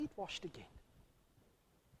washed again.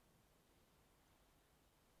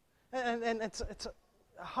 And it's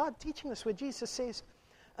hard teaching this where Jesus says,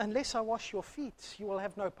 unless I wash your feet, you will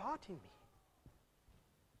have no part in me.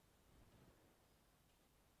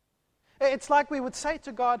 It's like we would say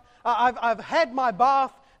to God, I've had my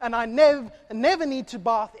bath and I never need to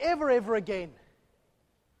bath ever again.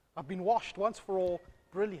 I've been washed once for all.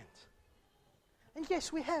 Brilliant. And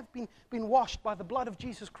yes, we have been washed by the blood of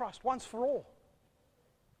Jesus Christ once for all.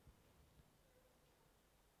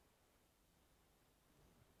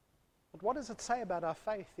 But what does it say about our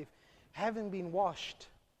faith if, having been washed,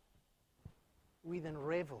 we then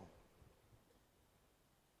revel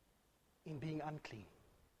in being unclean?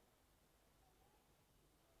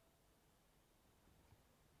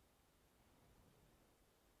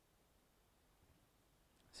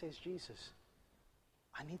 Says Jesus,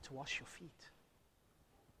 I need to wash your feet.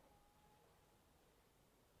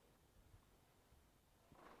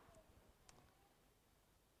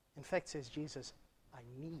 In fact, says Jesus, I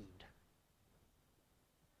need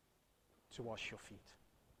to wash your feet.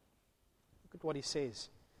 Look at what he says,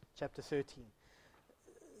 chapter 13.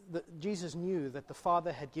 Jesus knew that the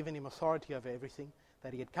Father had given him authority over everything,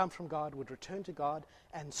 that he had come from God, would return to God,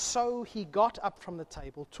 and so he got up from the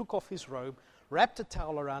table, took off his robe, wrapped a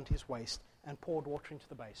towel around his waist, and poured water into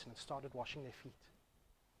the basin and started washing their feet.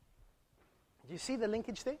 Do you see the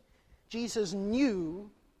linkage there? Jesus knew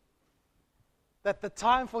that the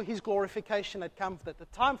time for his glorification had come, that the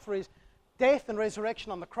time for his death and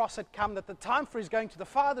resurrection on the cross had come, that the time for his going to the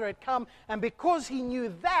Father had come, and because he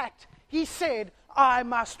knew that, he said, I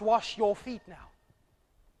must wash your feet now.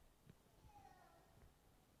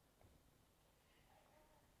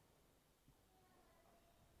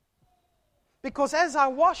 Because as I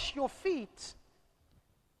wash your feet,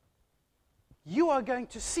 you are going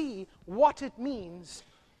to see what it means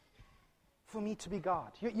for me to be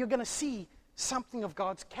God. You're going to see something of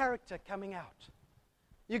God's character coming out.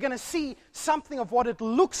 You're going to see something of what it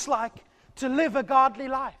looks like to live a godly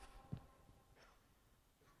life.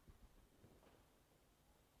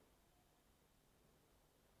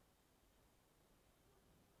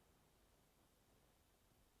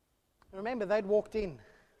 Remember, they'd walked in.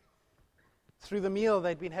 Through the meal,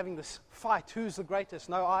 they'd been having this fight. Who's the greatest?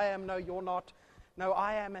 No, I am. No, you're not. No,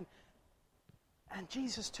 I am. And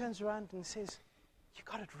Jesus turns around and says, you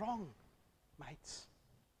got it wrong, mates.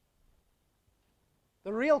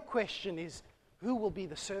 The real question is, who will be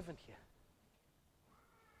the servant here?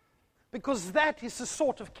 Because that is the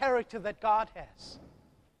sort of character that God has.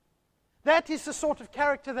 That is the sort of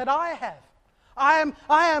character that I have. I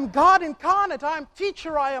am God incarnate. I am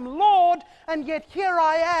teacher. I am Lord. And yet here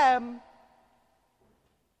I am,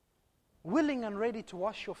 willing and ready to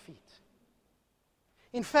wash your feet.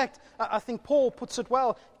 In fact, I think Paul puts it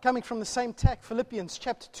well, coming from the same text, Philippians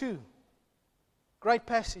chapter 2. Great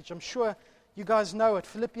passage, I'm sure you guys know it.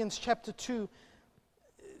 Philippians chapter 2.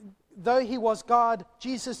 Though he was God,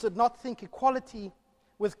 Jesus did not think equality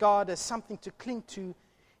with God as something to cling to.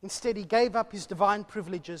 Instead, he gave up his divine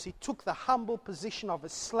privileges. He took the humble position of a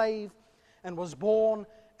slave and was born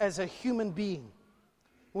as a human being.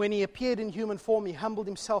 When he appeared in human form, he humbled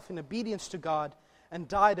himself in obedience to God and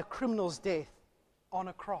died a criminal's death on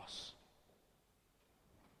a cross.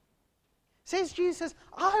 Says Jesus,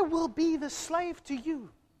 I will be the slave to you.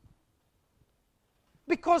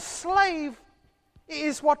 Because slave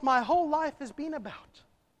is what my whole life has been about.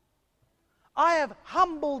 I have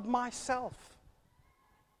humbled myself.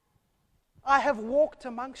 I have walked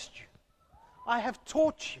amongst you. I have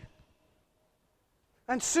taught you.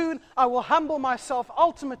 And soon I will humble myself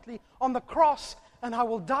ultimately on the cross and I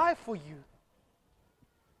will die for you.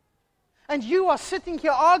 And you are sitting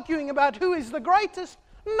here arguing about who is the greatest?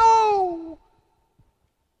 No!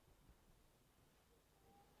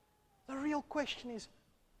 The real question is,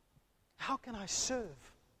 how can I serve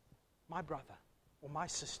my brother or my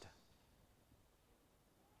sister?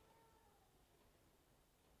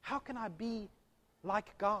 How can I be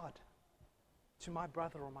like God to my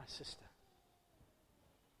brother or my sister?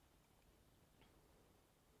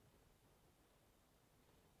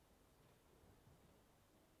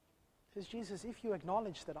 Says Jesus, if you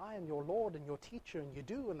acknowledge that I am your Lord and your teacher, and you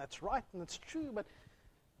do, and that's right and that's true, but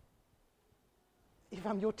if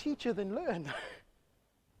I'm your teacher, then learn.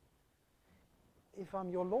 If I'm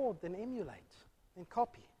your Lord, then emulate, then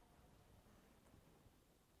copy.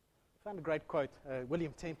 I found a great quote.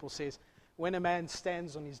 William Temple says, when a man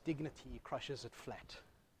stands on his dignity, he crushes it flat.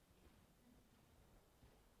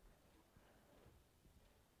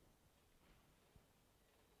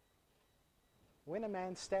 When a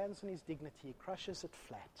man stands on his dignity, he crushes it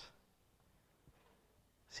flat.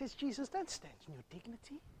 Says Jesus, don't stand on your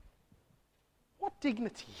dignity.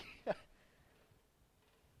 dignity.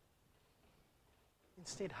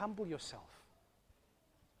 Instead, humble yourself.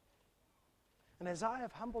 And as I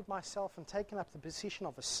have humbled myself and taken up the position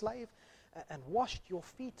of a slave and washed your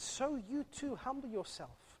feet, so you too humble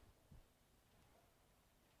yourself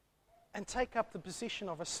and take up the position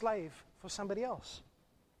of a slave for somebody else.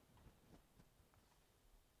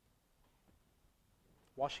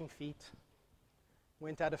 Washing feet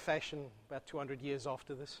went out of fashion about 200 years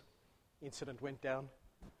after this incident went down.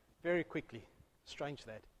 Very quickly. Strange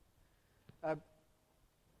that.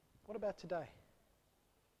 What about today?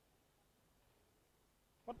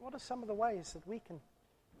 What are some of the ways that we can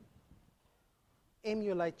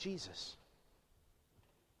emulate Jesus?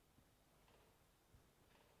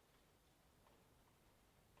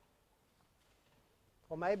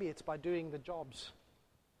 Or maybe it's by doing the jobs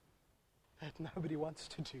that nobody wants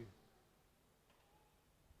to do.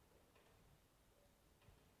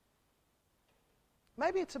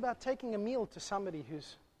 Maybe it's about taking a meal to somebody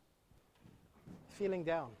who's feeling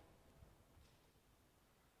down.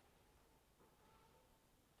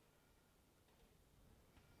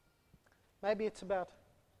 Maybe it's about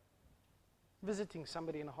visiting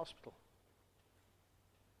somebody in a hospital.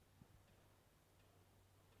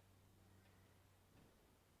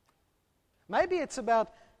 Maybe it's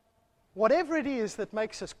about whatever it is that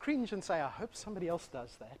makes us cringe and say, I hope somebody else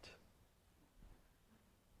does that.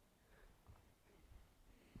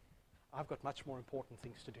 I've got much more important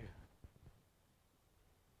things to do.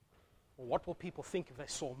 Or what will people think if they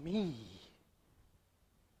saw me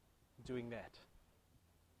doing that?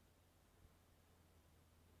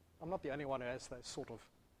 I'm not the only one who has those sort of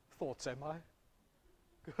thoughts, am I?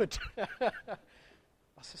 Good.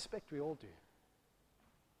 I suspect we all do,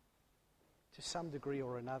 to some degree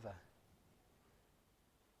or another.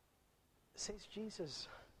 Says Jesus,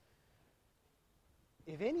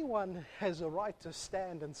 if anyone has a right to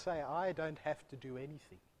stand and say, I don't have to do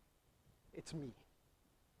anything, it's me.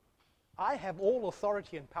 I have all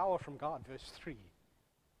authority and power from God, verse 3.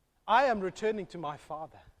 I am returning to my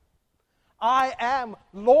Father. I am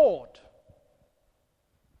Lord.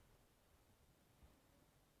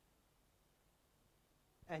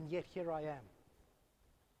 And yet here I am,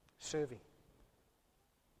 serving.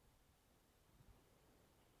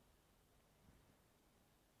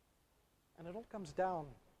 And it all comes down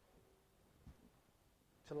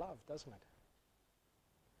to love, doesn't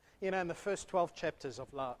it? You know, in the first 12 chapters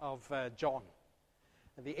of John,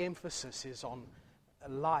 the emphasis is on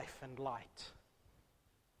life and light.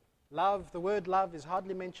 Love, the word love is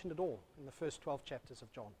hardly mentioned at all in the first 12 chapters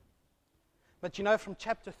of John. But you know, from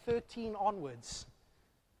chapter 13 onwards,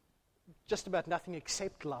 just about nothing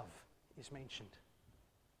except love is mentioned.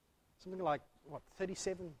 Something like,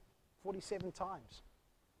 47 times.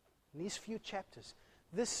 In these few chapters,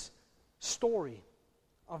 this story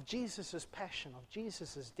of Jesus' passion, of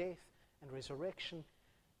Jesus' death and resurrection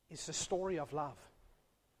is the story of love.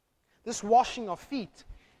 This washing of feet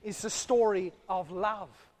is the story of love.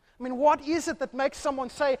 I mean, what is it that makes someone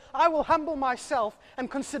say, I will humble myself and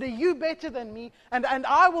consider you better than me, and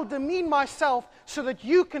I will demean myself so that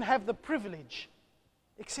you can have the privilege?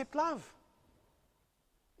 Except love.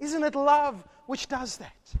 Isn't it love which does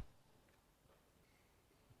that?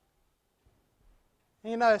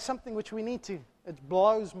 You know, something which we need to, it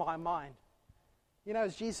blows my mind. You know,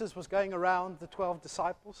 as Jesus was going around the 12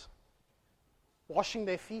 disciples, washing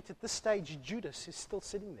their feet, at this stage, Judas is still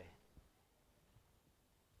sitting there.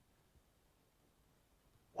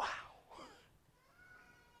 Wow.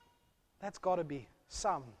 That's got to be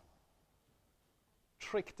some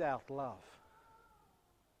tricked out love.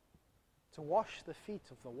 To wash the feet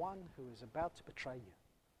of the one who is about to betray you.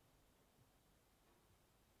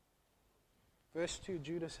 Verse 2,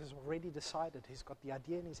 Judas has already decided. He's got the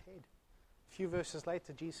idea in his head. A few verses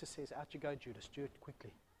later, Jesus says, out you go, Judas, do it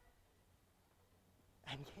quickly.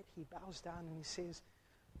 And yet he bows down and he says,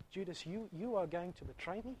 Judas, you are going to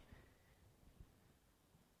betray me?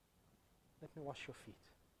 Let me wash your feet.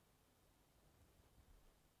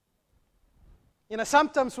 You know,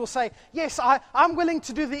 sometimes we'll say, yes, I'm willing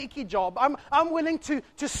to do the icky job. I'm willing to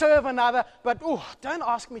serve another, but don't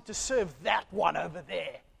ask me to serve that one over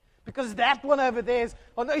there. Because that one over there is,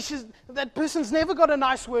 that person's never got a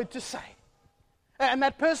nice word to say. And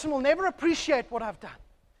that person will never appreciate what I've done.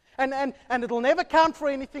 And it'll never count for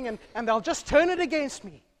anything, and they'll just turn it against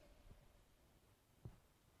me.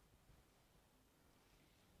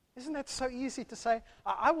 Isn't that so easy to say?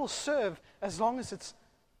 I will serve as long as it's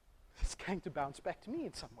going to bounce back to me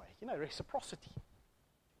in some way. You know, reciprocity.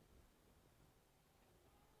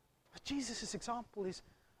 But Jesus' example is,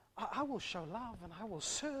 I will show love and I will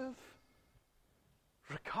serve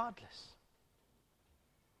regardless.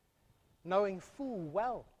 knowing full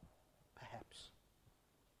well, perhaps,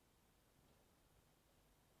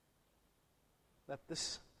 that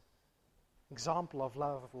this example of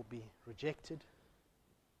love will be rejected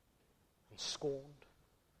and scorned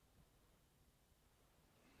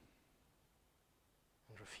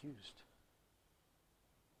and refused.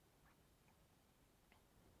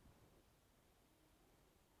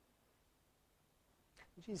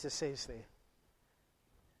 Jesus says there,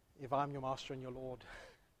 if I'm your master and your Lord,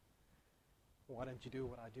 why don't you do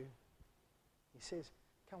what I do? He says,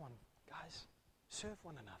 come on, guys, serve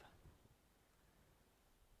one another.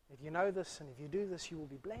 If you know this and if you do this, you will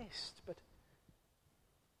be blessed. But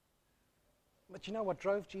you know what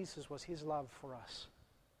drove Jesus was his love for us.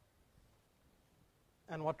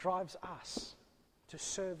 And what drives us to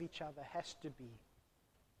serve each other has to be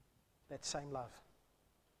that same love.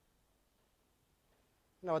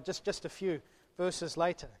 No, just a few verses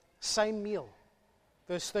later, same meal,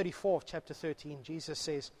 verse 34 of chapter 13, Jesus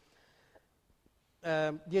says,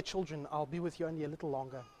 dear children, I'll be with you only a little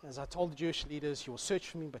longer. As I told the Jewish leaders, you will search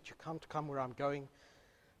for me, but you can't come where I'm going.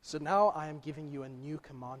 So now I am giving you a new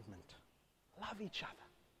commandment. Love each other.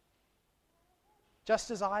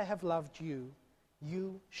 Just as I have loved you,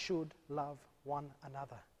 you should love one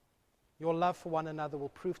another. Your love for one another will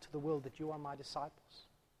prove to the world that you are my disciples.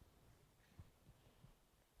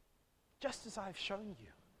 Just as I've shown you.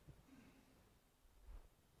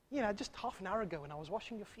 You know, just half an hour ago when I was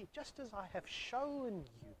washing your feet, just as I have shown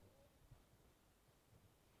you,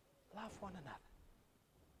 love one another.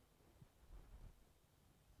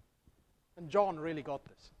 And John really got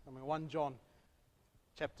this. I mean, 1 John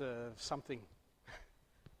chapter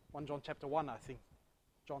 1, I think,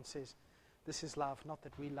 John says, this is love, not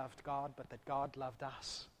that we loved God, but that God loved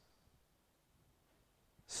us.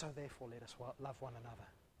 So therefore, let us love one another.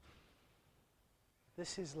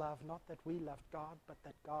 This is love, not that we loved God, but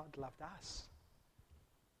that God loved us.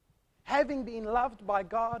 Having been loved by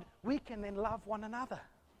God, we can then love one another.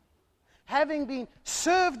 Having been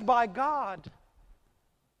served by God,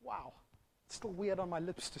 wow, it's still weird on my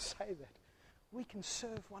lips to say that. We can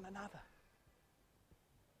serve one another.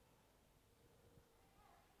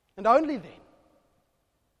 And only then,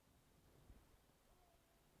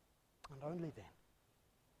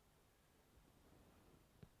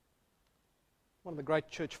 one of the great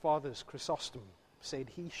church fathers, Chrysostom, said,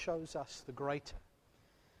 he shows us the greater,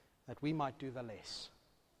 that we might do the less.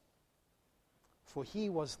 For he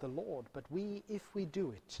was the Lord, but we, if we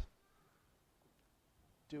do it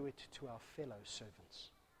to our fellow servants.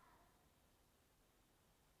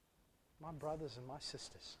 My brothers and my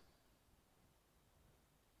sisters,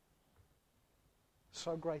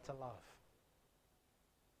 so great a love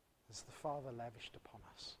as the Father lavished upon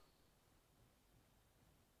us,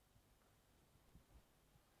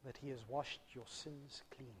 that he has washed your sins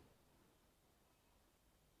clean.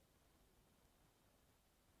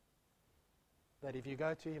 That if you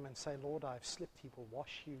go to him and say, Lord, I have slipped, he will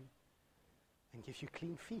wash you and give you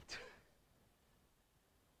clean feet.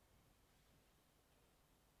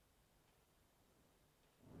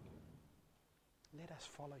 Let us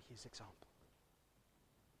follow his example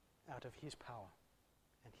out of his power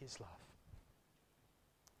and his love,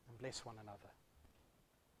 and bless one another.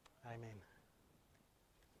 Amen.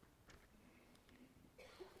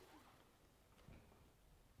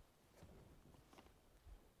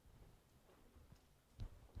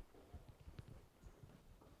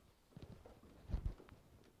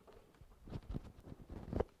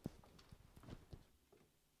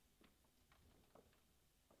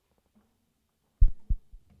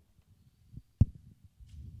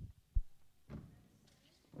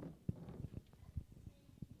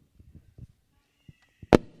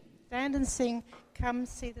 Stand and sing, Come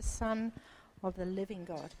See the Son of the Living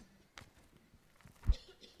God.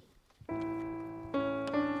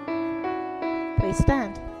 Please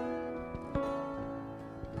stand.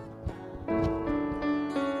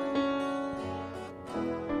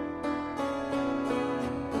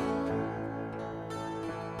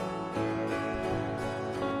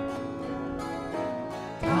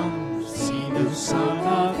 Come see the Son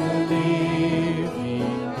of the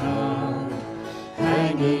Living God,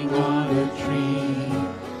 hanging on a tree,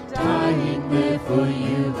 dying there for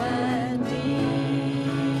you and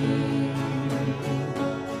me.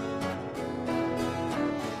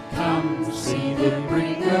 Come see the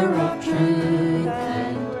bringer of truth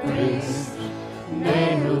and grace,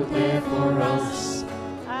 nailed there for us,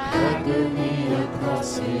 agony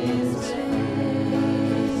across his face.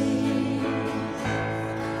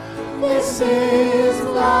 This is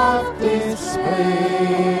love displayed.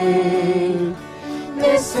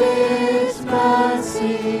 This is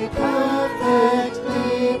mercy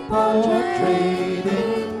perfectly portrayed. portrait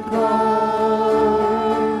in Christ,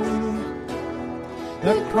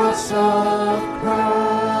 the cross of Christ.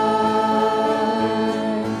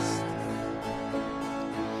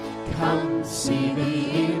 Come see the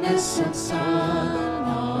innocent Son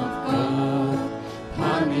of God,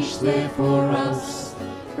 punished there for us,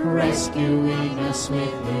 rescuing us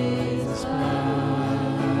with his blood.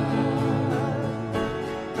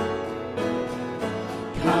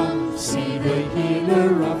 Come see the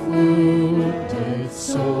healer of wounded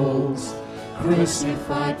souls,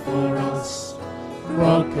 crucified for us,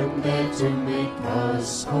 broken there to make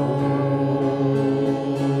us whole.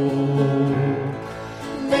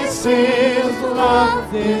 This is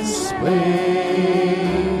love displayed.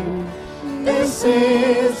 This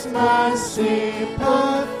is mercy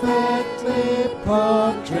perfectly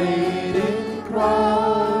portrayed in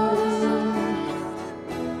Christ,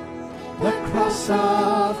 the cross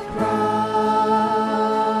of Christ.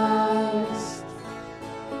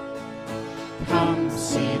 Come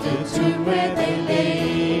see the tomb where they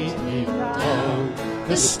laid him down.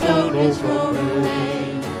 The stone is rolled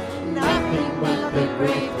away, nothing but the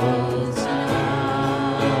grave holds out.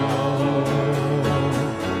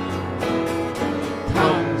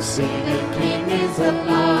 See the King is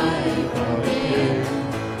alive again,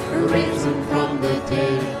 risen from the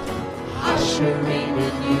dead, ushering a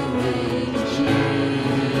new age in.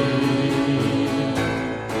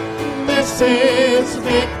 This is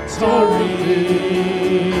victory.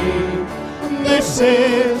 This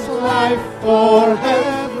is life for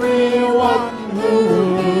everyone who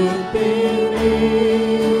would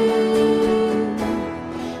believe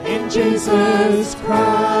in Jesus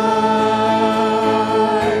Christ.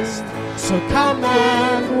 So come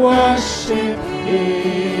and worship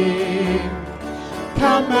him,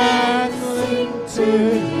 come and sing to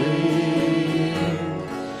him,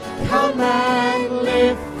 come and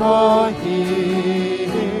live for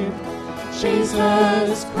him,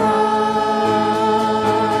 Jesus Christ.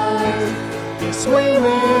 Yes, we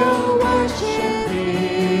will worship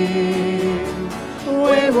him,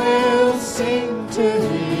 we will sing to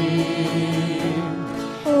him,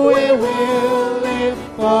 we will live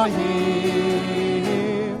for him,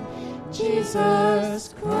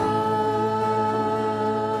 Jesus Christ.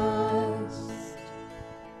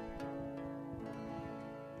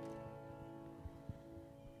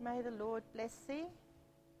 May the Lord bless thee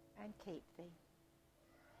and keep thee.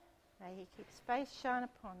 May he keep his face shine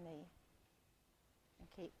upon thee and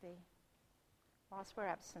keep thee whilst we're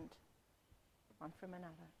absent one from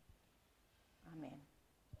another. Amen.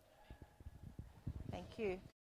 Thank you.